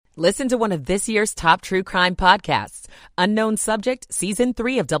Listen to one of this year's top true crime podcasts. Unknown Subject, Season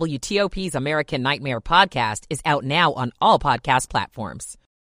 3 of WTOP's American Nightmare podcast is out now on all podcast platforms.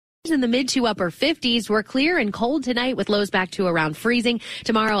 In the mid to upper 50s, we're clear and cold tonight with lows back to around freezing.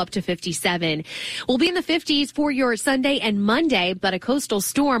 Tomorrow up to 57. We'll be in the 50s for your Sunday and Monday, but a coastal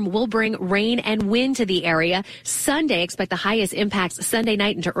storm will bring rain and wind to the area. Sunday, expect the highest impacts Sunday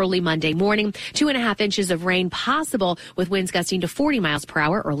night into early Monday morning. 2.5 inches of rain possible with winds gusting to 40 miles per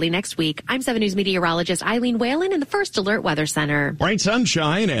hour early next week. I'm 7 News meteorologist Eileen Whalen in the First Alert Weather Center. Bright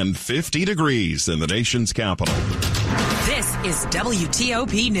sunshine and 50 degrees in the nation's capital. This is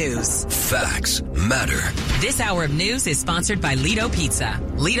WTOP News. Facts matter. This hour of news is sponsored by Lido Pizza.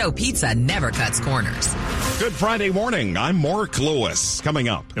 Lido Pizza never cuts corners. Good Friday morning. I'm Mark Lewis. Coming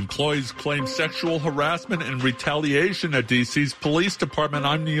up. Employees claim sexual harassment and retaliation at D.C.'s police department.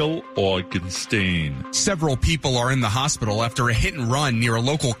 I'm Neil Augenstein. Several people are in the hospital after a hit and run near a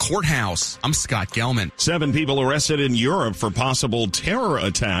local courthouse. I'm Scott Gelman. 7 people arrested in Europe for possible terror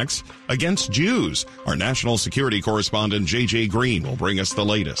attacks against Jews. Our national security correspondent, J.J. Green, will bring us the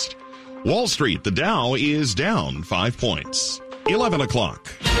latest. Wall Street, the Dow is down 5 points. 11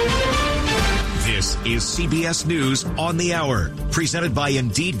 o'clock. This is CBS News on the Hour, presented by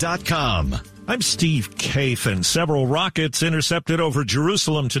Indeed.com. I'm Steve Kathan. Several rockets intercepted over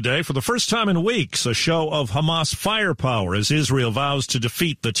Jerusalem today for the first time in weeks, a show of Hamas firepower as Israel vows to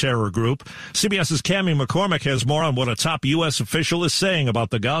defeat the terror group. CBS's Cammie McCormick has more on what a top U.S. official is saying about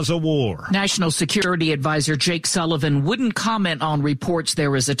the Gaza war. National Security Advisor Jake Sullivan wouldn't comment on reports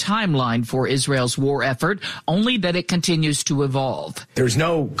there is a timeline for Israel's war effort, only that it continues to evolve. There's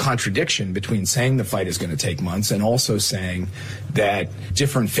no contradiction between saying the fight is going to take months and also saying that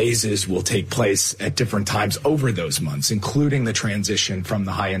different phases will take place at different times over those months, including the transition from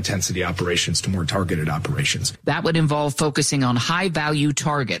the high-intensity operations to more targeted operations. That would involve focusing on high-value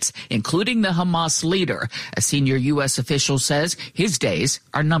targets, including the Hamas leader. A senior U.S. official says his days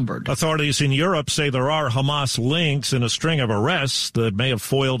are numbered. Authorities in Europe say there are Hamas links in a string of arrests that may have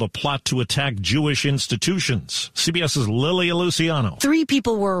foiled a plot to attack Jewish institutions. CBS's Lilia Luciano. 3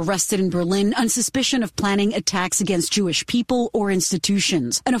 people were arrested in Berlin on suspicion of planning attacks against Jewish people or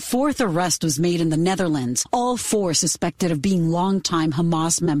institutions, and a 4th arrest was made in the Netherlands, all 4 suspected of being longtime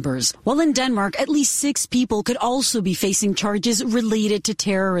Hamas members. While in Denmark, at least 6 people could also be facing charges related to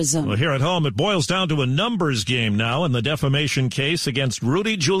terrorism. Well, here at home, it boils down to a numbers game now in the defamation case against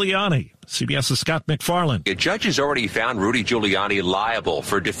Rudy Giuliani. CBS's Scott McFarland. A judge has already found Rudy Giuliani liable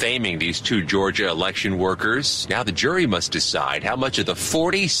for defaming these 2 Georgia election workers. Now the jury must decide how much of the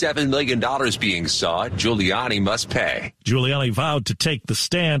 $47 million being sought Giuliani must pay. Giuliani vowed to take the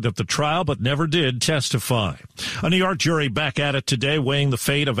stand at the trial, but never did testify. A New York jury back at it today, weighing the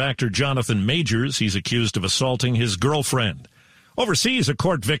fate of actor Jonathan Majors. He's accused of assaulting his girlfriend. Overseas, a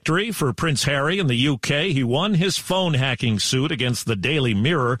court victory for Prince Harry in the UK. He won his phone hacking suit against the Daily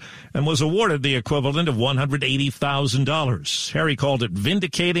Mirror and was awarded the equivalent of $180,000. Harry called it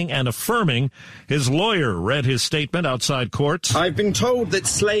vindicating and affirming. His lawyer read his statement outside court. I've been told that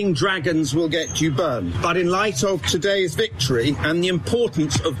slaying dragons will get you burned. But in light of today's victory and the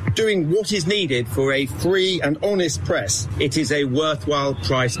importance of doing what is needed for a free and honest press, it is a worthwhile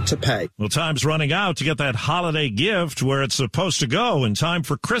price to pay. Well, time's running out to get that holiday gift where it's supposed to go in time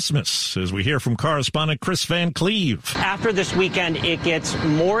for Christmas, as we hear from correspondent Chris Van Cleve. After this weekend, it gets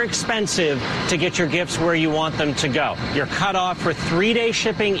more expensive to get your gifts where you want them to go. Your cutoff for 3-day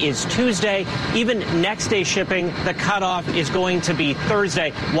shipping is Tuesday. Even next day shipping, the cutoff is going to be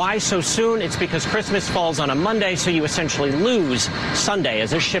Thursday. Why so soon? It's because Christmas falls on a Monday, so you essentially lose Sunday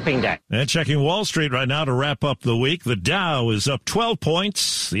as a shipping day. And checking Wall Street right now to wrap up the week, the Dow is up 12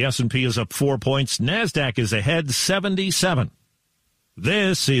 points. The S&P is up 4 points. NASDAQ is ahead 77.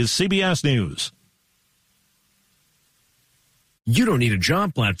 This is CBS News. You don't need a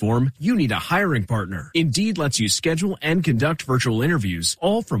job platform. You need a hiring partner. Indeed lets you schedule and conduct virtual interviews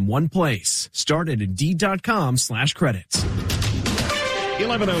all from one place. Start at Indeed.com/credits.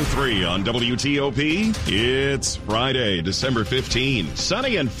 11:03 on WTOP. It's Friday, December 15.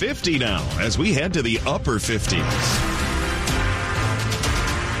 Sunny and 50 now as we head to the upper 50s.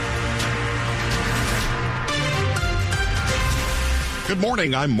 Good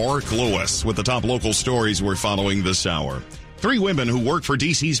morning, I'm Mark Lewis with the top local stories we're following this hour. 3 women who work for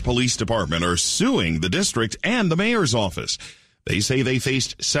D.C.'s police department are suing the district and the mayor's office. They say they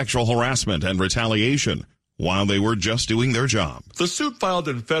faced sexual harassment and retaliation while they were just doing their job. The suit filed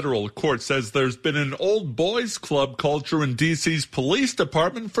in federal court says there's been an old boys club culture in D.C.'s police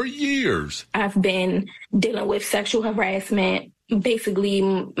department for years. I've been dealing with sexual harassment, basically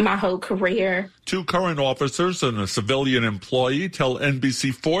my whole career. 2 current officers and a civilian employee tell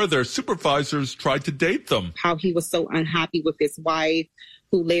NBC4 their supervisors tried to date them. How he was so unhappy with his wife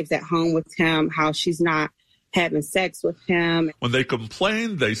who lives at home with him, how she's not having sex with him. When they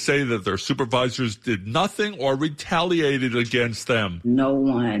complained, they say that their supervisors did nothing or retaliated against them. No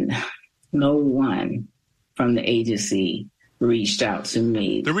one from the agency reached out to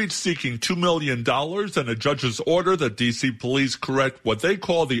me. They're each seeking $2 million and a judge's order that D.C. police correct what they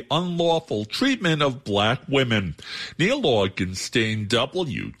call the unlawful treatment of black women. Neil Augenstein,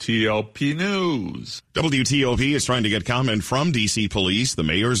 WTOP News. WTOP is trying to get comment from D.C. police, the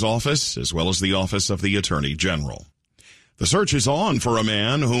mayor's office, as well as the office of the attorney general. The search is on for a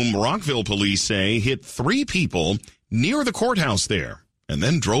man whom Rockville police say hit 3 people near the courthouse there and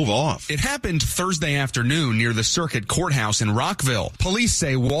then drove off. It happened Thursday afternoon near the Circuit Courthouse in Rockville. Police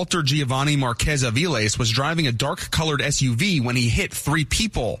say Walter Giovanni Marquez Aviles was driving a dark-colored SUV when he hit 3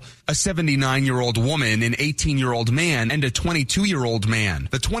 people, a 79-year-old woman, an 18-year-old man, and a 22-year-old man.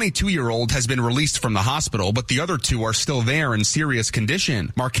 The 22-year-old has been released from the hospital, but the other 2 are still there in serious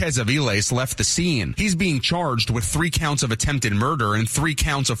condition. Marquez Aviles left the scene. He's being charged with 3 counts of attempted murder and 3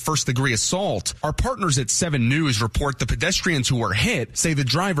 counts of first-degree assault. Our partners at 7 News report the pedestrians who were hit say the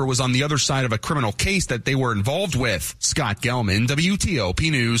driver was on the other side of a criminal case that they were involved with. Scott Gelman, WTOP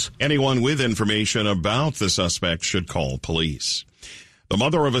News. Anyone with information about the suspect should call police. The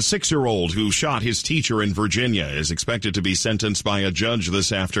mother of a 6-year-old who shot his teacher in Virginia is expected to be sentenced by a judge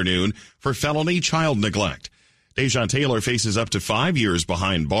this afternoon for felony child neglect. Deja Taylor faces up to 5 years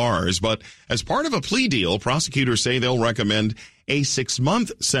behind bars, but as part of a plea deal, prosecutors say they'll recommend a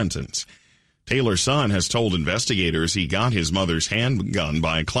 6-month sentence. Taylor's son has told investigators he got his mother's handgun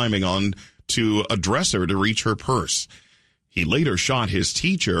by climbing on to a dresser to reach her purse. He later shot his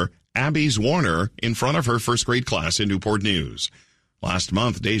teacher, Abby's Warner, in front of her first-grade class in Newport News. Last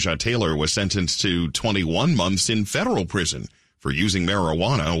month, Deja Taylor was sentenced to 21 months in federal prison for using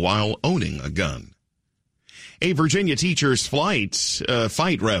marijuana while owning a gun. A Virginia teacher's fight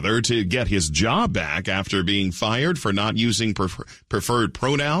to get his job back after being fired for not using preferred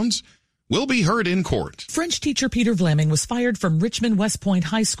pronouns will be heard in court. French teacher Peter Vlaming was fired from Richmond West Point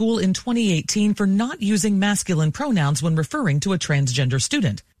High School in 2018 for not using masculine pronouns when referring to a transgender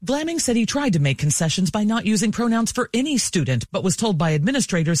student. Vlaming said he tried to make concessions by not using pronouns for any student, but was told by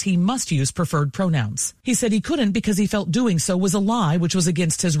administrators he must use preferred pronouns. He said he couldn't because he felt doing so was a lie, which was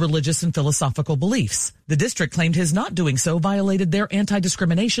against his religious and philosophical beliefs. The district claimed his not doing so violated their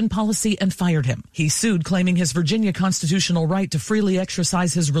anti-discrimination policy and fired him. He sued, claiming his Virginia constitutional right to freely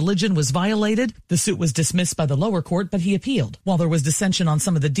exercise his religion was violated. The suit was dismissed by the lower court, but he appealed. While there was dissension on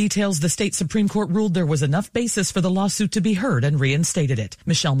some of the details, the state Supreme Court ruled there was enough basis for the lawsuit to be heard and reinstated it.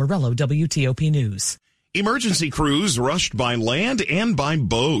 Michelle Morello, WTOP News. Emergency crews rushed by land and by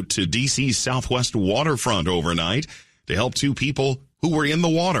boat to D.C.'s southwest waterfront overnight to help 2 people who were in the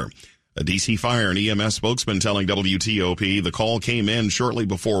water. A D.C. Fire and EMS spokesman telling WTOP the call came in shortly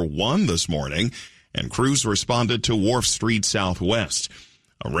before 1 this morning, and crews responded to Wharf Street Southwest.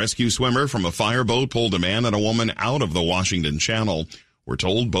 A rescue swimmer from a fireboat pulled a man and a woman out of the Washington Channel. We're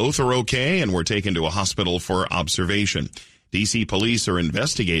told both are okay and were taken to a hospital for observation. D.C. police are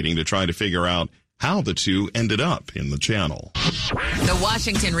investigating to try to figure out how the 2 ended up in the channel. The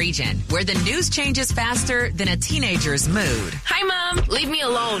Washington region, where the news changes faster than a teenager's mood. Hi, Mom. Leave me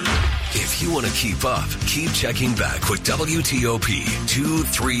alone. If you want to keep up, keep checking back with WTOP 2,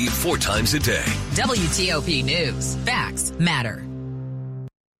 3, 4 times a day. WTOP News. Facts matter.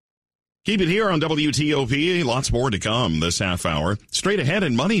 Keep it here on WTOP. Lots more to come this half hour. Straight ahead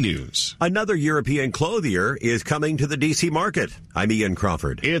in Money News. Another European clothier is coming to the D.C. market. I'm Ian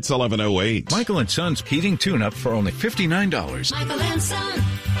Crawford. It's 11:08. Michael & Son's heating tune-up for only $59. Michael & Son.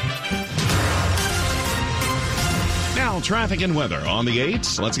 Now, traffic and weather on the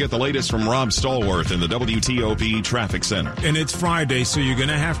 8s. Let's get the latest from Rob Stallworth in the WTOP Traffic Center. And it's Friday, so you're going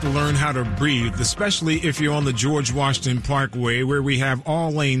to have to learn how to breathe, especially if you're on the George Washington Parkway, where we have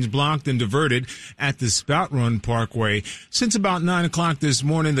all lanes blocked and diverted at the Spout Run Parkway. Since about 9 o'clock this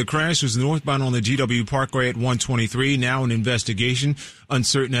morning, the crash was northbound on the GW Parkway at 123. Now an investigation,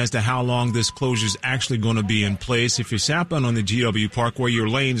 uncertain as to how long this closure is actually going to be in place. If you're southbound on the GW Parkway, your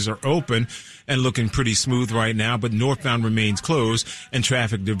lanes are open and looking pretty smooth right now, but northbound northbound remains closed and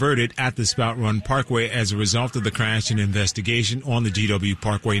traffic diverted at the Spout Run Parkway as a result of the crash and investigation on the GW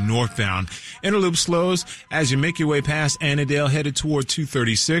Parkway northbound. Interloop slows as you make your way past Annandale headed toward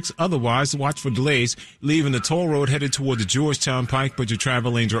 236. Otherwise, watch for delays leaving the toll road headed toward the Georgetown Pike, but your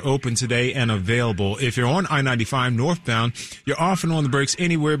travel lanes are open today and available. If you're on I-95 northbound, you're off and on the brakes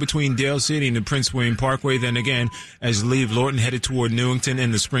anywhere between Dale City and the Prince William Parkway. Then again, as you leave Lorton headed toward Newington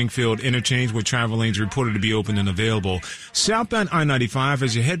and the Springfield interchange, where travel lanes are reported to be open and available. Southbound I-95,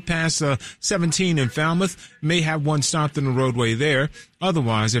 as you head past 17 in Falmouth, may have one stopped in the roadway there.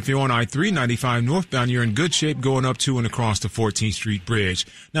 Otherwise, if you're on I-395 northbound, you're in good shape going up to and across the 14th Street Bridge.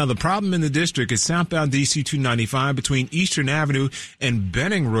 Now, the problem in the district is southbound DC 295 between Eastern Avenue and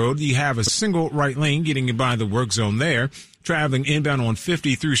Benning Road. You have a single right lane getting you by the work zone there. Traveling inbound on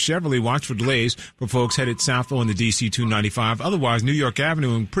 50 through Cheverly, watch for delays for folks headed south on the DC 295. Otherwise, New York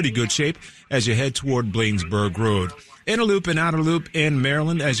Avenue in pretty good shape as you head toward Bladensburg Road. Inner loop and outer loop in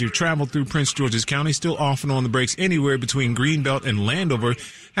Maryland as you travel through Prince George's County, still off and on the brakes anywhere between Greenbelt and Landover.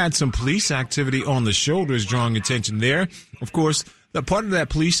 Had some police activity on the shoulders drawing attention there. Of course, the part of that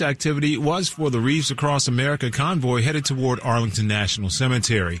police activity was for the Reefs Across America convoy headed toward Arlington National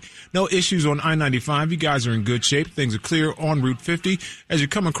Cemetery. No issues on I-95. You guys are in good shape. Things are clear on Route 50 as you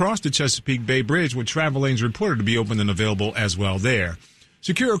come across the Chesapeake Bay Bridge, where travel lanes are reported to be open and available as well there.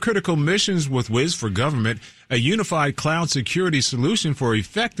 Secure critical missions with Wiz for Government, a unified cloud security solution for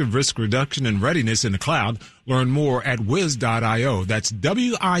effective risk reduction and readiness in the cloud. Learn more at wiz.io. That's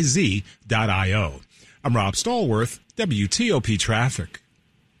WIZ.io. I'm Rob Stallworth, WTOP Traffic.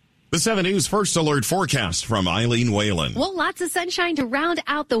 The 7 News First Alert forecast from Eileen Whalen. Well, lots of sunshine to round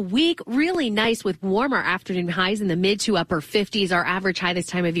out the week. Really nice with warmer afternoon highs in the mid to upper 50s. Our average high this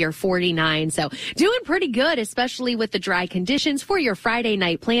time of year, 49. So doing pretty good, especially with the dry conditions for your Friday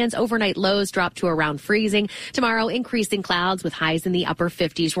night plans. Overnight lows drop to around freezing. Tomorrow, increasing clouds with highs in the upper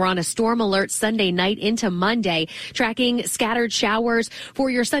 50s. We're on a storm alert Sunday night into Monday, tracking scattered showers for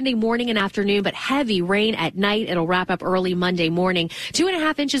your Sunday morning and afternoon, but heavy rain at night. It'll wrap up early Monday morning.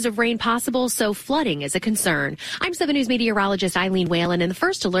 2.5 inches of rain possible, so flooding is a concern. I'm 7 News meteorologist Eileen Whalen in the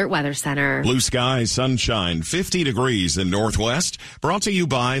First Alert Weather Center. Blue skies, sunshine, 50 degrees in Northwest. Brought to you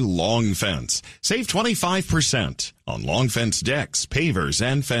by Long Fence. Save 25% on Long Fence decks, pavers,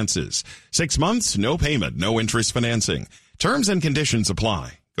 and fences. 6 months, no payment, no interest financing. Terms and conditions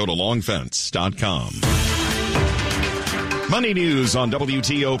apply. Go to longfence.com. Money news on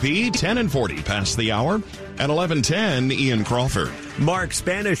WTOP, 10 and 40 past the hour. At 11:10, Ian Crawford. Mark,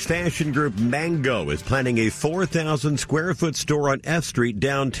 Spanish fashion group Mango is planning a 4,000-square-foot store on F Street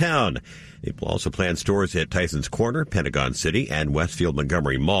downtown. It will also plan stores at Tyson's Corner, Pentagon City, and Westfield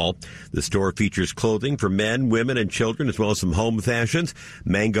Montgomery Mall. The store features clothing for men, women, and children, as well as some home fashions.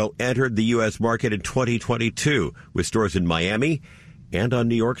 Mango entered the U.S. market in 2022 with stores in Miami and on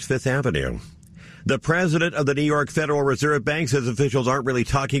New York's Fifth Avenue. The president of the New York Federal Reserve Bank says officials aren't really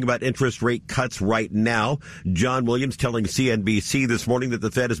talking about interest rate cuts right now. John Williams telling CNBC this morning that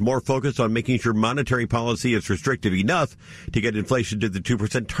the Fed is more focused on making sure monetary policy is restrictive enough to get inflation to the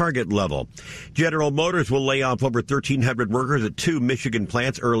 2% target level. General Motors will lay off over 1,300 workers at 2 Michigan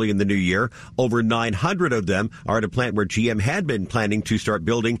plants early in the new year. Over 900 of them are at a plant where GM had been planning to start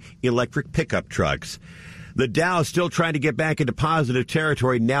building electric pickup trucks. The Dow is still trying to get back into positive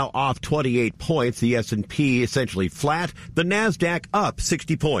territory, now off 28 points. The S&P essentially flat. The NASDAQ up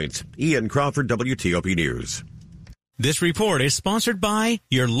 60 points. Ian Crawford, WTOP News. This report is sponsored by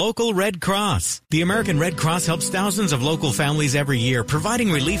your local Red Cross. The American Red Cross helps thousands of local families every year,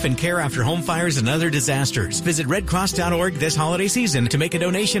 providing relief and care after home fires and other disasters. Visit redcross.org this holiday season to make a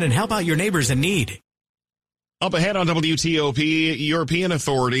donation and help out your neighbors in need. Up ahead on WTOP, European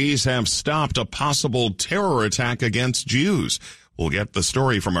authorities have stopped a possible terror attack against Jews. We'll get the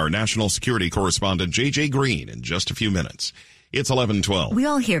story from our national security correspondent, J.J. Green, in just a few minutes. It's 11:12. We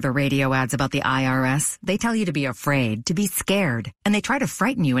all hear the radio ads about the IRS. They tell you to be afraid, to be scared, and they try to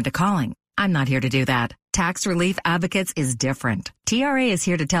frighten you into calling. I'm not here to do that. Tax Relief Advocates is different. TRA is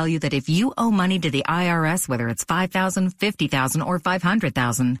here to tell you that if you owe money to the IRS, whether it's $5,000, $50,000, or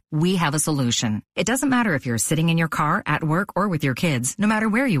 $500,000, we have a solution. It doesn't matter if you're sitting in your car, at work, or with your kids. No matter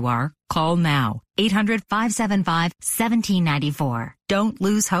where you are, call now. 800-575-1794. Don't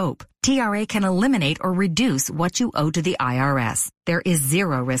lose hope. TRA can eliminate or reduce what you owe to the IRS. There is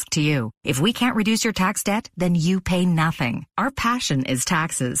zero risk to you. If we can't reduce your tax debt, then you pay nothing. Our passion is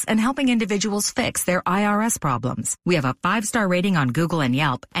taxes and helping individuals fix their IRS problems. We have a 5-star rating on Google and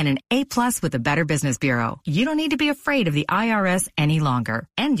Yelp and an A+ with the Better Business Bureau. You don't need to be afraid of the IRS any longer.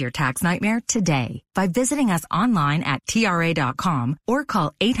 End your tax nightmare today by visiting us online at TRA.com or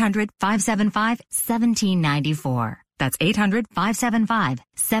call 800-575-1794. That's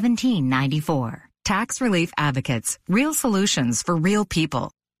 800-575-1794. Tax Relief Advocates. Real solutions for real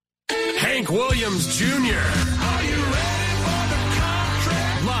people. Hank Williams Jr. Are you ready for the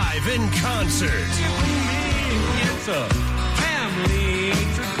contract? Live in concert. It's a family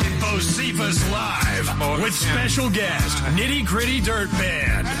tradition. Bocephus Live with special guest Nitty Gritty Dirt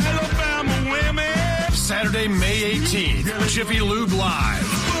Band. Alabama women. Saturday, May 18th. Jiffy Lube Live.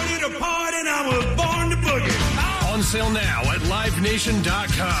 Put it apart and I was born to boogie. On sale now at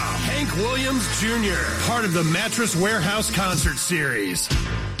livenation.com. Hank Williams Jr., part of the Mattress Warehouse Concert Series.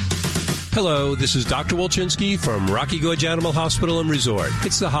 Hello, this is Dr. Wolchinski from Rocky Gorge Animal Hospital and Resort.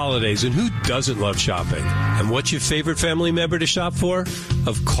 It's the holidays, and who doesn't love shopping? And what's your favorite family member to shop for?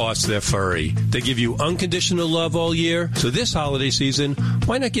 Of course, they're furry. They give you unconditional love all year, so this holiday season,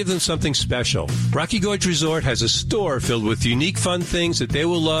 why not give them something special? Rocky Gorge Resort has a store filled with unique fun things that they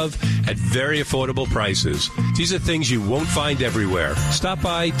will love at very affordable prices. These are things you won't find everywhere. Stop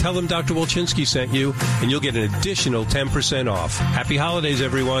by, tell them Dr. Wolchinski sent you, and you'll get an additional 10% off. Happy holidays,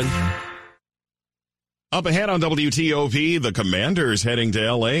 everyone. Up ahead on WTOP, the Commanders heading to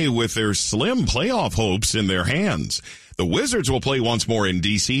L.A. with their slim playoff hopes in their hands. The Wizards will play once more in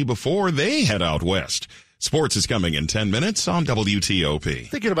D.C. before they head out west. Sports is coming in 10 minutes on WTOP.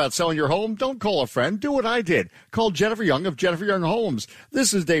 Thinking about selling your home? Don't call a friend. Do what I did. Call Jennifer Young of Jennifer Young Homes.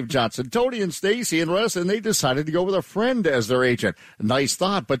 This is Dave Johnson. Tony and Stacy and Russ, and they decided to go with a friend as their agent. Nice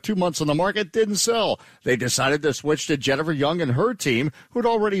thought, but 2 months on the market didn't sell. They decided to switch to Jennifer Young and her team, who'd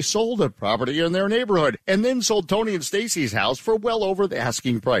already sold a property in their neighborhood, and then sold Tony and Stacy's house for well over the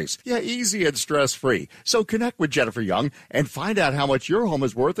asking price. Yeah, easy and stress-free. So connect with Jennifer Young and find out how much your home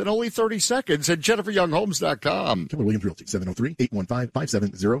is worth in only 30 seconds at JenniferYoungHomes.com. Keller Williams Realty,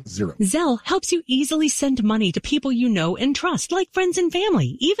 703-815-5700. Zelle helps you easily send money to people you know and trust, like friends and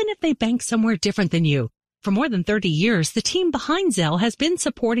family, even if they bank somewhere different than you. For more than 30 years, the team behind Zelle has been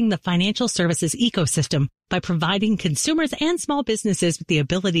supporting the financial services ecosystem by providing consumers and small businesses with the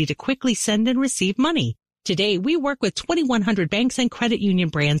ability to quickly send and receive money. Today, we work with 2,100 banks and credit union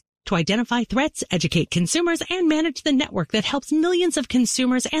brands to identify threats, educate consumers, and manage the network that helps millions of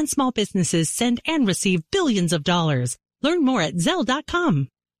consumers and small businesses send and receive billions of dollars. Learn more at Zelle.com.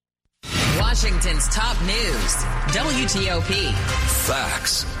 Washington's top news, WTOP.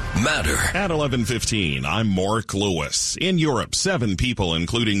 Facts matter. At 11:15, I'm Mark Lewis. In Europe, 7 people,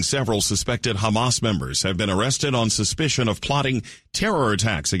 including several suspected Hamas members, have been arrested on suspicion of plotting terror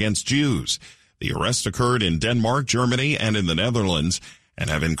attacks against Jews. The arrest occurred in Denmark, Germany, and in the Netherlands, and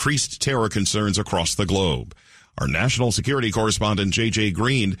have increased terror concerns across the globe. Our national security correspondent, J.J.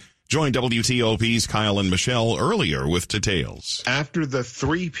 Green, joined WTOP's Kyle and Michelle earlier with details. After the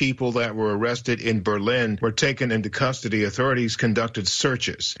 3 people that were arrested in Berlin were taken into custody, authorities conducted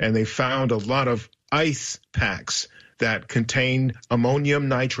searches, and they found a lot of ice packs that contained ammonium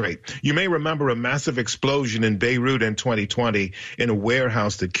nitrate. You may remember a massive explosion in Beirut in 2020 in a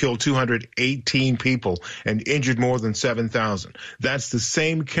warehouse that killed 218 people and injured more than 7,000. That's the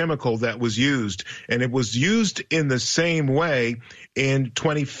same chemical that was used, and it was used in the same way in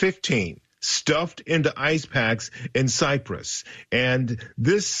 2015. Stuffed into ice packs in Cyprus. And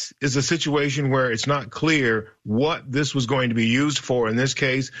this is a situation where it's not clear what this was going to be used for in this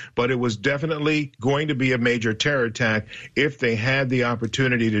case, but it was definitely going to be a major terror attack if they had the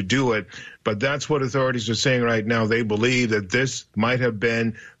opportunity to do it. But that's what authorities are saying right now. They believe that this might have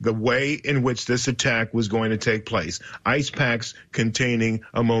been the way in which this attack was going to take place. Ice packs containing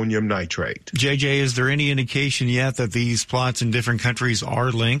ammonium nitrate. JJ, is there any indication yet that these plots in different countries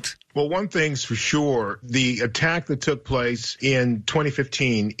are linked? Well, one thing's for sure, the attack that took place in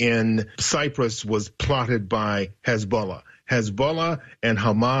 2015 in Cyprus was plotted by Hezbollah. Hezbollah and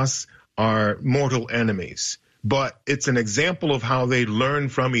Hamas are mortal enemies. But it's an example of how they learn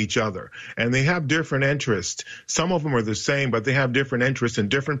from each other. And they have different interests. Some of them are the same, but they have different interests in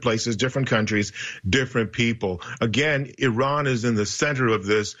different places, different countries, different people. Again, Iran is in the center of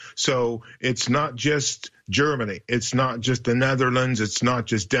this. So it's not just Germany. It's not just the Netherlands. It's not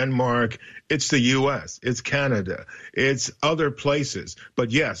just Denmark. It's the U.S. It's Canada. It's other places.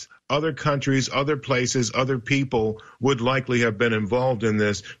 But yes, other countries, other places, other people would likely have been involved in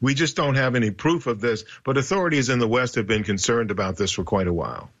this. We just don't have any proof of this. But authorities in the West have been concerned about this for quite a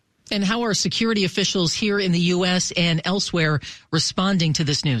while. And how are security officials here in the U.S. and elsewhere responding to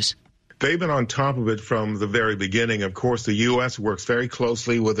this news? They've been on top of it from the very beginning. Of course, the U.S. works very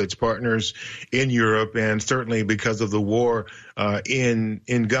closely with its partners in Europe, and certainly because of the war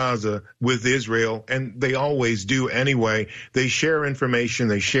in Gaza with Israel, and they always do anyway. They share information.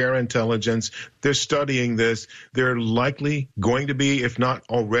 They share intelligence. They're studying this. There are likely going to be, if not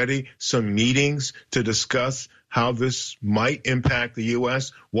already, some meetings to discuss how this might impact the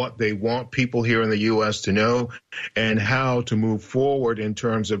U.S., what they want people here in the U.S. to know, and how to move forward in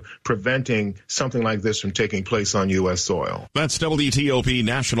terms of preventing something like this from taking place on U.S. soil. That's WTOP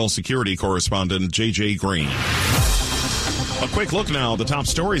National Security Correspondent J.J. Green. A quick look now at the top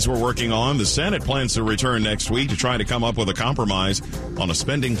stories we're working on. The Senate plans to return next week to try to come up with a compromise on a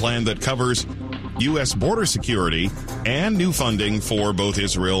spending plan that covers U.S. border security and new funding for both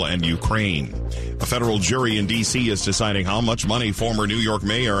Israel and Ukraine. A federal jury in D.C. is deciding how much money former New York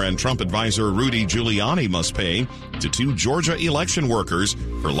mayor and Trump advisor Rudy Giuliani must pay to 2 Georgia election workers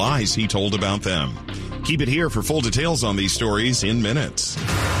for lies he told about them. Keep it here for full details on these stories in minutes.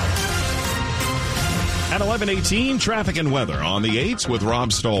 At 11:18, traffic and weather on the 8s with Rob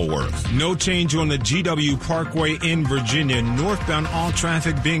Stallworth. No change on the GW Parkway in Virginia. Northbound, all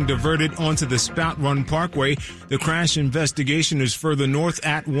traffic being diverted onto the Spout Run Parkway. The crash investigation is further north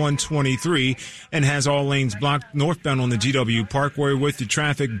at 123 and has all lanes blocked northbound on the GW Parkway with the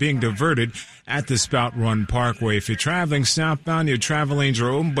traffic being diverted at the Spout Run Parkway. If you're traveling southbound, your travel lanes are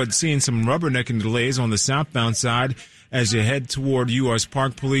open, but seeing some rubbernecking delays on the southbound side as you head toward U.S.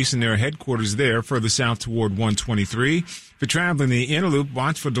 Park Police and their headquarters there, further south toward 123. If you're traveling the inner loop,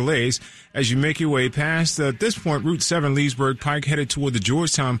 watch for delays as you make your way past, at this point, Route 7 Leesburg Pike headed toward the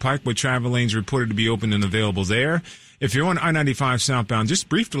Georgetown Pike, with travel lanes reported to be open and available there. If you're on I-95 southbound, just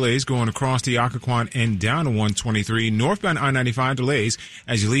brief delays going across the Occoquan and down to 123. Northbound I-95 delays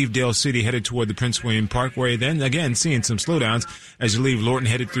as you leave Dale City headed toward the Prince William Parkway. Then again, seeing some slowdowns as you leave Lorton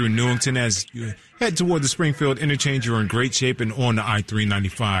headed through Newington. As you head toward the Springfield interchange, you're in great shape and on the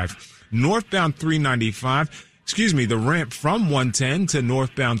I-395. Northbound 395. The ramp from 110 to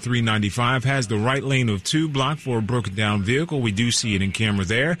northbound 395 has the right lane of 2 blocked for a broken down vehicle. We do see it in camera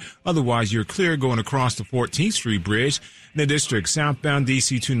there. Otherwise, you're clear going across the 14th Street Bridge. In the district, southbound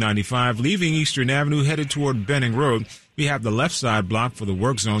DC 295, leaving Eastern Avenue headed toward Benning Road. We have the left side blocked for the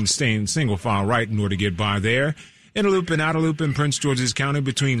work zone, staying single file right in order to get by there. Inner loop and outer loop in Prince George's County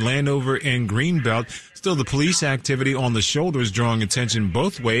between Landover and Greenbelt. Still the police activity on the shoulders drawing attention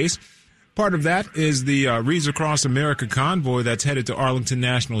both ways. Part of that is the Reads Across America convoy that's headed to Arlington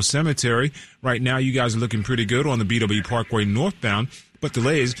National Cemetery. Right now, you guys are looking pretty good on the BW Parkway northbound, but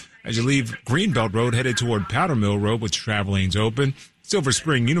delays as you leave Greenbelt Road headed toward Powder Mill Road with travel lanes open. Silver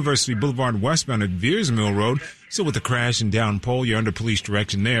Spring University Boulevard westbound at Veers Mill Road. Still with the crash and down pole, you're under police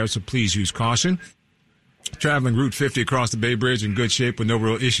direction there, so please use caution. Traveling Route 50 across the Bay Bridge in good shape with no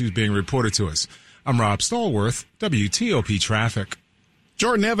real issues being reported to us. I'm Rob Stallworth, WTOP Traffic.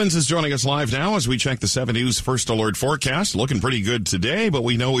 Jordan Evans is joining us live now as we check the 7 News First Alert forecast. Looking pretty good today, but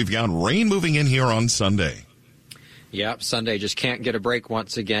we know we've got rain moving in here on Sunday. Yep, Sunday just can't get a break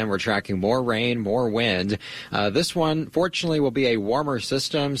once again. We're tracking more rain, more wind. This one, fortunately, will be a warmer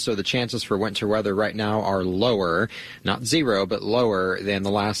system, so the chances for winter weather right now are lower. Not zero, but lower than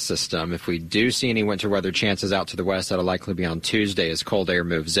the last system. If we do see any winter weather chances out to the west, that'll likely be on Tuesday as cold air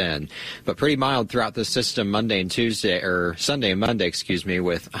moves in. But pretty mild throughout this system Sunday and Monday,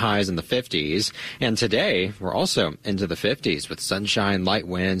 with highs in the 50s. And today, we're also into the 50s with sunshine, light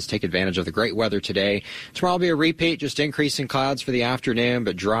winds. Take advantage of the great weather today. Tomorrow will be a repeat. Just increasing clouds for the afternoon,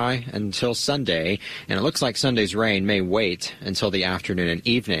 but dry until Sunday. And it looks like Sunday's rain may wait until the afternoon and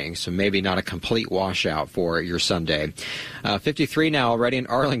evening, so maybe not a complete washout for your Sunday. 53 now already in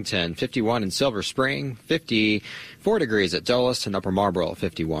Arlington, 51 in Silver Spring, 54 degrees at Dulles, and Upper Marlboro,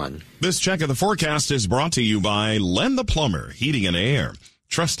 51. This check of the forecast is brought to you by Len the Plumber, Heating and Air.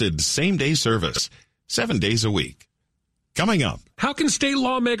 Trusted same-day service, 7 days a week. Coming up. How can state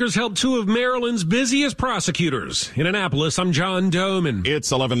lawmakers help 2 of Maryland's busiest prosecutors? In Annapolis, I'm John Doman.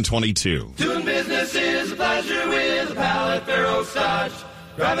 It's 11:22. Doing business is a pleasure with a pal at Fair Oaks Dodge.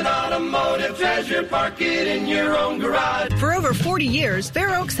 Drive an automotive treasure, park it in your own garage. For over 40 years,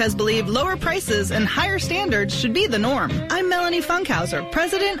 Fair Oaks has believed lower prices and higher standards should be the norm. I'm Melanie Funkhauser,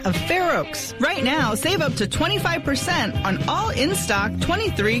 president of Fair Oaks. Right now, save up to 25% on all in-stock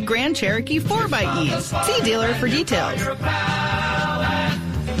 23 Grand Cherokee 4xEs. See dealer for details.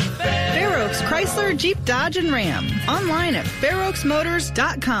 Fair Oaks Chrysler, Jeep, Dodge, and Ram. Online at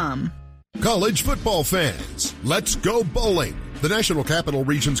fairoaksmotors.com. College football fans, let's go bowling. The National Capital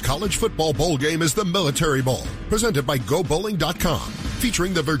Region's college football bowl game is the Military Bowl, presented by GoBowling.com,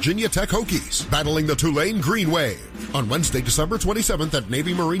 featuring the Virginia Tech Hokies battling the Tulane Green Wave on Wednesday, December 27th at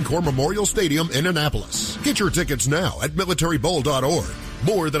Navy Marine Corps Memorial Stadium in Annapolis. Get your tickets now at militarybowl.org.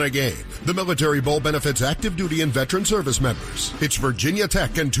 More than a game, the Military Bowl benefits active duty and veteran service members. It's Virginia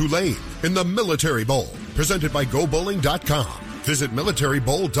Tech and Tulane in the Military Bowl, presented by GoBowling.com. Visit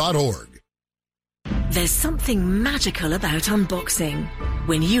militarybowl.org. There's something magical about unboxing.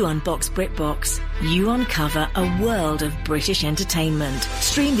 When you unbox BritBox, you uncover a world of British entertainment.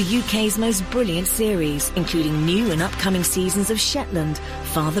 Stream the UK's most brilliant series, including new and upcoming seasons of Shetland,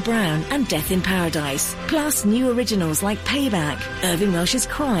 Father Brown and Death in Paradise. Plus new originals like Payback, Irving Welsh's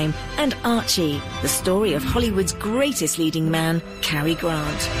Crime and Archie, the story of Hollywood's greatest leading man, Cary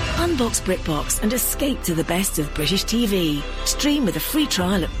Grant. Unbox BritBox and escape to the best of British TV. Stream with a free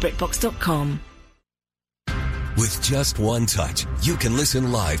trial at BritBox.com. With just one touch, you can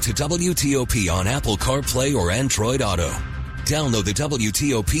listen live to WTOP on Apple CarPlay or Android Auto. Download the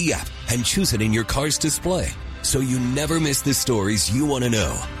WTOP app and choose it in your car's display, so you never miss the stories you want to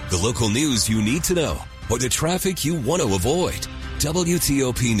know, the local news you need to know, or the traffic you want to avoid.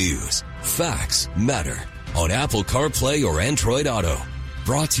 WTOP News. Facts matter. On Apple CarPlay or Android Auto.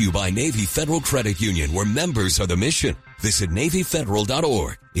 Brought to you by Navy Federal Credit Union, where members are the mission. Visit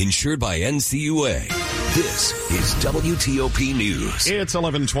NavyFederal.org. Insured by NCUA. This is WTOP News. It's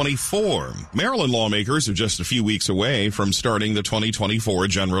 11:24. Maryland lawmakers are just a few weeks away from starting the 2024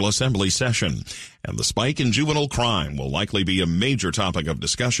 General Assembly session, and the spike in juvenile crime will likely be a major topic of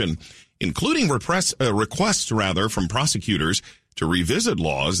discussion, including requests from prosecutors to revisit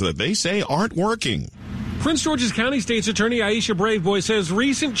laws that they say aren't working. Prince George's County State's Attorney Aisha Braveboy says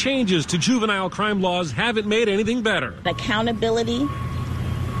recent changes to juvenile crime laws haven't made anything better. Accountability,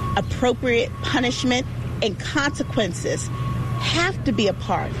 appropriate punishment, and consequences have to be a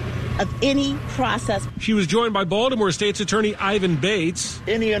part of any process. She was joined by Baltimore State's Attorney Ivan Bates.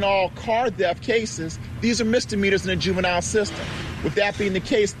 Any and all car theft cases, these are misdemeanors in the juvenile system. With that being the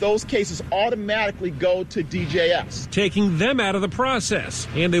case, those cases automatically go to DJS. Taking them out of the process.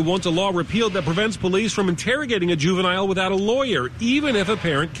 And they want a law repealed that prevents police from interrogating a juvenile without a lawyer, even if a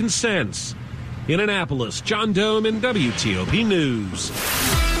parent consents. In Annapolis, John Doman, WTOP News.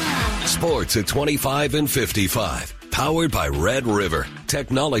 Sports at 25 and 55. Powered by Red River.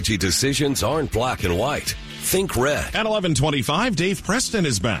 Technology decisions aren't black and white. Think red. At 11:25, Dave Preston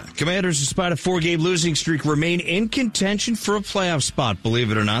is back. Commanders, despite a 4-game losing streak, remain in contention for a playoff spot,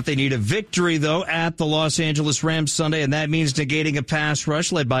 believe it or not. They need a victory, though, at the Los Angeles Rams Sunday, and that means negating a pass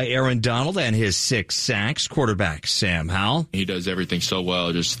rush led by Aaron Donald and his 6 sacks. Quarterback Sam Howell. He does everything so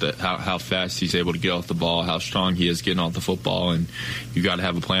well, just how fast he's able to get off the ball, how strong he is getting off the football, and you got to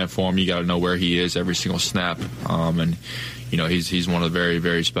have a plan for him. You got to know where he is every single snap, and you know, he's one of the very,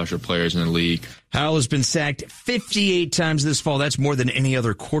 very special players in the league. Howell has been sacked 58 times this fall. That's more than any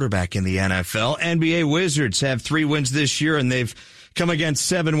other quarterback in the NFL. NBA Wizards have 3 wins this year, and they've come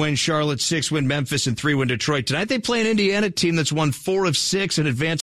against 7-win Charlotte, 6-win Memphis, and 3-win Detroit. Tonight they play an Indiana team that's won 4 of 6 and advanced